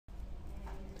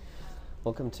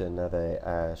Welcome to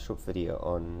another short video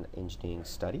on engineering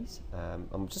studies.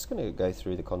 I'm just going to go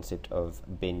through the concept of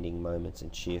bending moments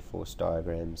and shear force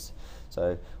diagrams.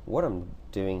 So what I'm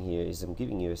doing here is I'm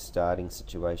giving you a starting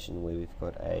situation where we've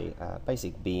got a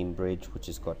basic beam bridge which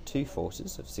has got two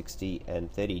forces of 60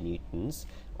 and 30 newtons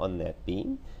on that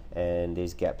beam, and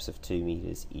there's gaps of 2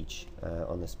 meters each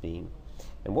on this beam.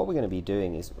 And what we're going to be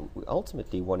doing is we're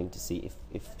ultimately wanting to see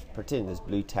if pretend this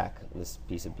blue tack, this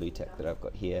piece of blue tack that I've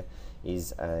got here,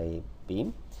 is a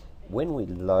beam. When we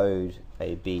load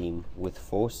a beam with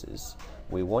forces,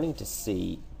 we're wanting to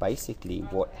see basically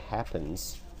what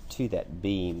happens to that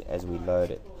beam as we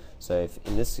load it. So if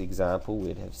in this example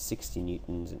we'd have 60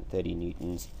 newtons and 30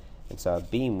 newtons, and so a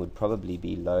beam would probably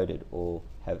be loaded or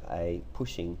have a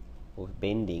pushing or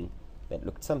bending that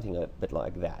looked something a bit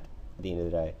like that at the end of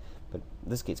the day. But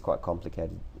this gets quite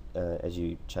complicated as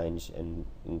you change and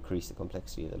increase the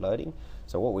complexity of the loading.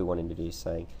 So what we're wanting to do is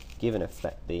saying, given a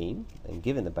flat beam and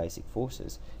given the basic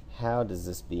forces, how does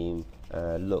this beam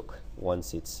look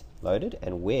once it's loaded,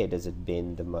 and where does it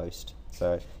bend the most?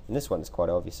 So in this one it's quite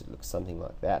obvious it looks something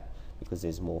like that because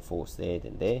there's more force there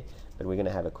than there, but we're going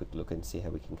to have a quick look and see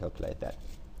how we can calculate that.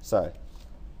 So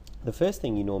the first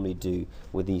thing you normally do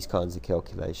with these kinds of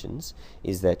calculations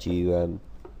is that you're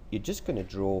just going to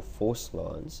draw force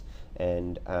lines,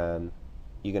 and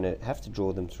you're going to have to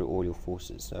draw them through all your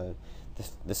forces. So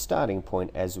the starting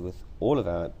point, as with all of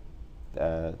our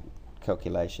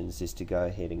calculations, is to go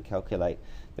ahead and calculate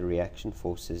the reaction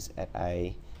forces at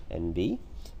A and B,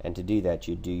 and to do that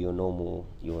you do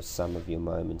your sum of your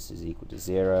moments is equal to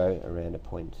 0 around a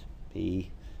point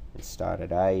B, and start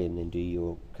at A and then do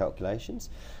your calculations.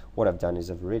 What I've done is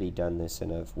I've already done this,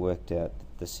 and I've worked out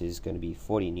that this is going to be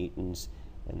 40 newtons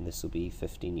and this will be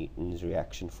 50 newtons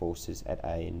reaction forces at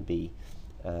A and B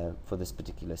for this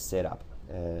particular setup.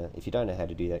 If you don't know how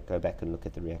to do that, go back and look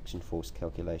at the reaction force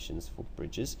calculations for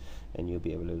bridges and you'll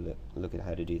be able to look at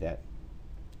how to do that.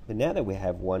 But now that we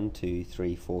have 1, 2,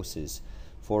 3 forces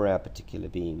for our particular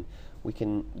beam, we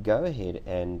can go ahead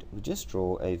and we just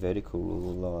draw a vertical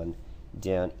rule line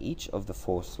down each of the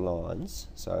force lines.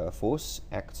 So a force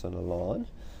acts on a line.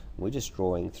 We're just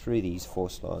drawing through these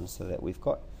force lines so that we've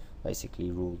got basically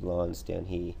ruled lines down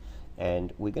here,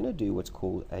 and we're going to do what's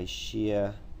called a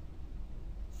shear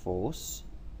force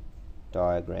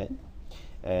diagram.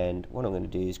 And what I'm going to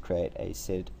do is create a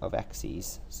set of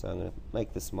axes. So I'm going to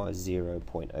make this my 0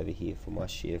 point over here for my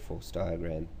shear force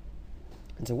diagram.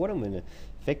 And so what I'm going to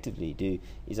effectively do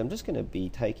is I'm just going to be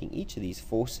taking each of these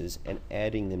forces and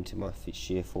adding them to my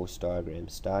shear force diagram,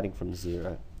 starting from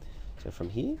 0. So from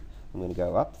here I'm going to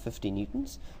go up 50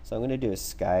 newtons. So I'm going to do a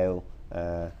scale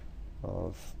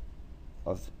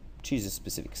choose a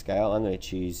specific scale. I'm going to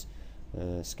choose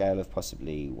a scale of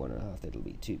possibly 1.5. That'll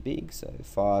be too big, so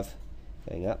 5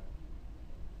 going up.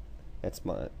 That's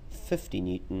my 50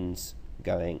 newtons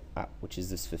going up, which is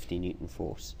this 50 newton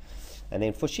force. And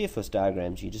then for shear force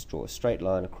diagrams, you just draw a straight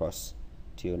line across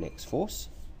to your next force,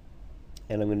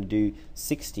 and I'm going to do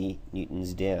 60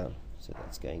 newtons down, so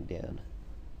that's going down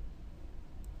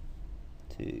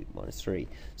to -3.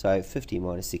 So 50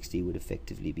 minus 60 would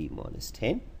effectively be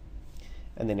 -10.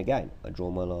 And then again, I draw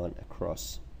my line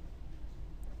across.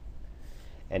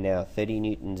 And now 30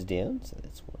 newtons down, so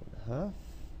that's 1.5.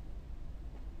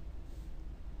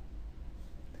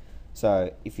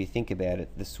 So if you think about it,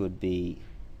 this would be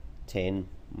 10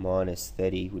 minus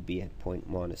 30 would be at point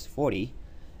 -40.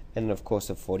 And then of course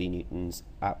a 40 newtons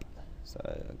up. So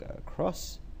I go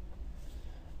across.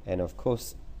 And of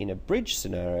course in a bridge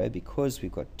scenario, because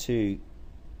we've got two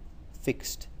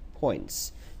fixed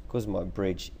points, because my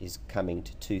bridge is coming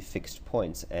to two fixed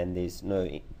points and there's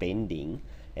no bending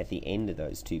at the end of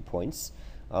those 2 points,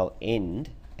 I'll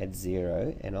end at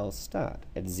 0 and I'll start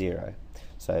at 0.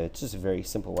 So it's just a very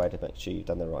simple way to make sure you've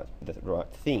done the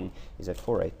right thing, is that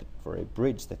for a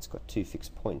bridge that's got two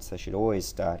fixed points, they should always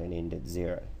start and end at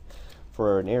 0.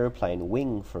 For an aeroplane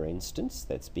wing, for instance,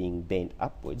 that's being bent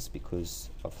upwards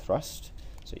because of thrust,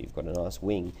 so you've got a nice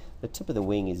wing, the tip of the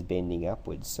wing is bending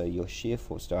upwards, so your shear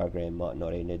force diagram might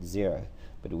not end at 0,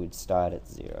 but it would start at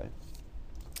 0.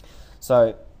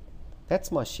 So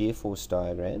that's my shear force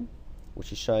diagram,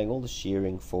 which is showing all the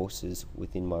shearing forces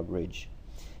within my bridge.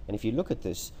 And if you look at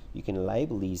this, you can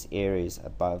label these areas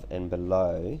above and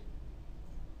below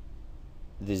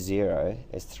the 0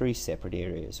 as 3 separate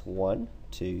areas. 1,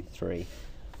 2, 3.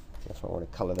 If I want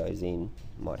to colour those in,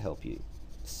 it might help you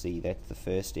see that's the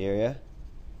first area,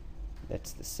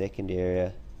 that's the second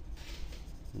area,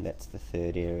 and that's the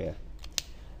third area.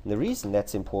 And the reason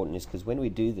that's important is because when we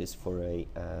do this for a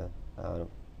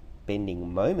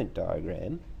bending moment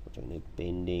diagram, which I'm going to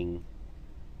bending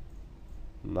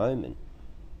moment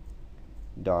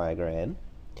diagram,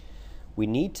 we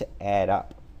need to add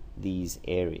up these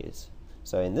areas.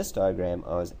 So in this diagram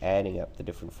I was adding up the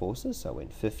different forces, so I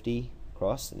went 50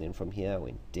 across, and then from here I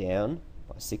went down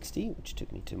by 60, which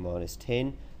took me to minus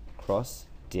 10, across,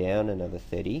 down another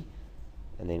 30,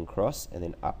 and then cross, and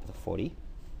then up the 40.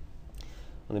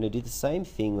 I'm going to do the same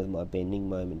thing with my bending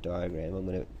moment diagram. I'm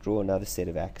going to draw another set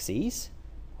of axes,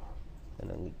 and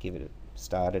I'm going to give it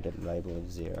started at a label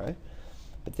of 0.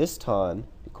 But this time,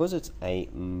 because it's a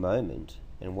moment,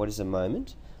 and what is a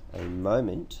moment? A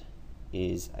moment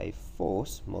is a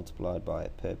force multiplied by a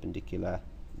perpendicular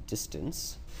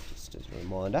distance, just as a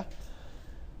reminder.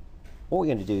 What we're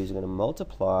going to do is we're going to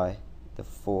multiply the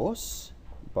force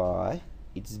by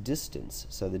its distance.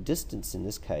 So the distance in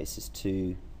this case is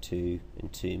 2, 2,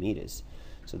 and 2 meters.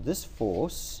 So this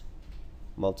force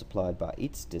multiplied by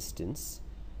its distance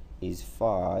is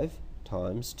 5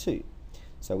 times 2.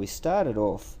 So we started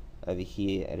off over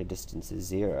here at a distance of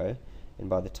 0, and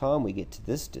by the time we get to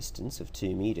this distance of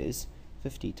 2 meters,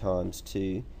 50 times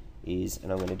 2 is,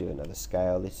 and I'm going to do another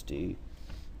scale, let's do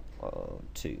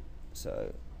 2.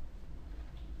 So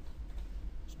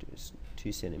let's do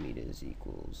 2 centimeters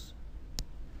equals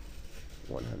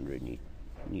 100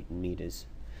 Newton meters.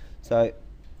 So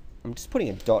I'm just putting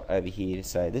a dot over here to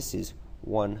say this is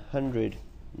 100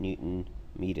 Newton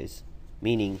meters,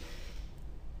 meaning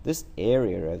this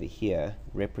area over here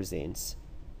represents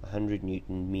 100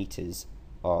 Newton meters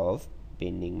of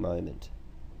bending moment.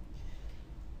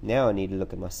 Now I need to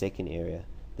look at my second area.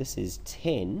 This is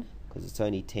 10, because it's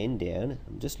only 10 down.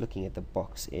 I'm just looking at the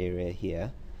box area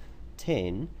here.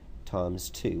 10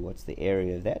 times 2, what's the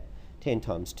area of that? 10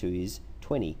 times 2 is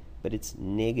 20, but it's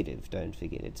negative, don't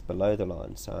forget, it's below the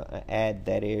line. So I add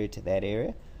that area to that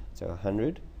area, so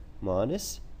 100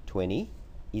 minus 20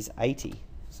 is 80.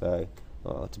 So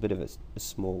it's a bit of a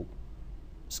small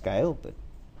scale, but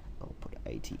I'll put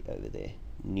 80 over there,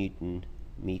 Newton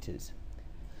meters.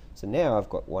 So now I've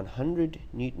got 100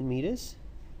 Newton meters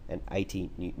and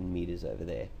 80 Newton meters over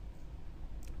there.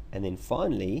 And then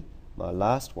finally, my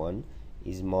last one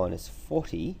is minus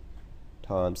 40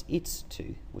 times its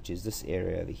 2, which is this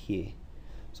area over here.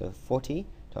 So 40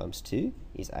 times 2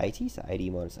 is 80, so 80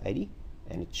 minus 80,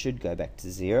 and it should go back to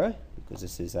 0 because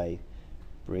this is a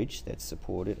bridge that's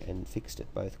supported and fixed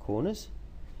at both corners.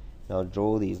 Now I'll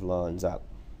draw these lines up.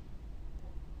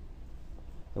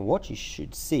 And what you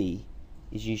should see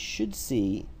is you should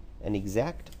see an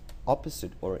exact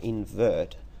opposite or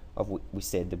invert of what we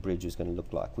said the bridge was going to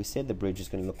look like. We said the bridge is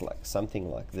going to look like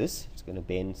something like this. It's going to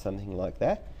bend something like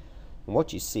that. And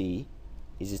what you see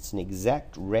is it's an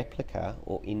exact replica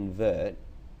or invert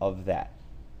of that.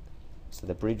 So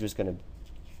the bridge was going to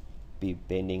be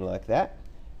bending like that,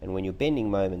 and when your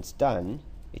bending moment's done,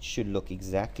 it should look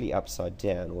exactly upside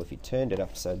down, or if you turned it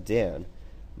upside down,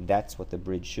 that's what the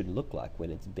bridge should look like when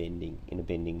it's bending in a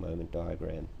bending moment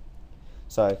diagram.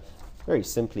 So very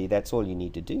simply, that's all you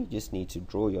need to do. You just need to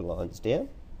draw your lines down,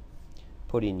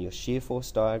 put in your shear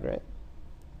force diagram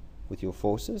with your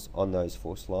forces on those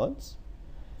force lines,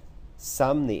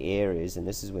 sum the areas, and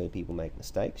this is where people make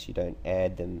mistakes. You don't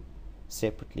add them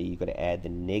separately. You've got to add the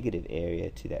negative area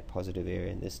to that positive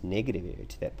area and this negative area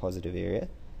to that positive area,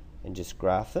 and just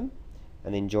graph them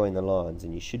and then join the lines,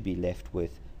 and you should be left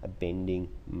with a bending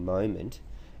moment.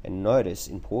 And notice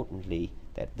importantly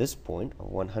that this point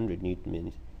of 100 Newton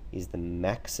meters is the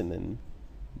maximum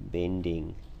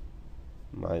bending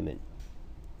moment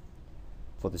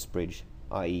for this bridge,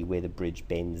 i.e. where the bridge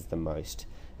bends the most,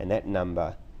 and that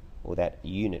number or that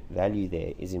unit value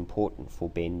there is important for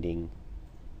bending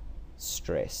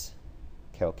stress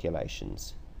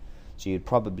calculations. So you'd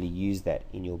probably use that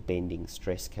in your bending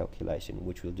stress calculation,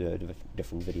 which we'll do a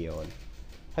different video on.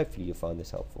 Hopefully you'll find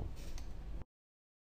this helpful.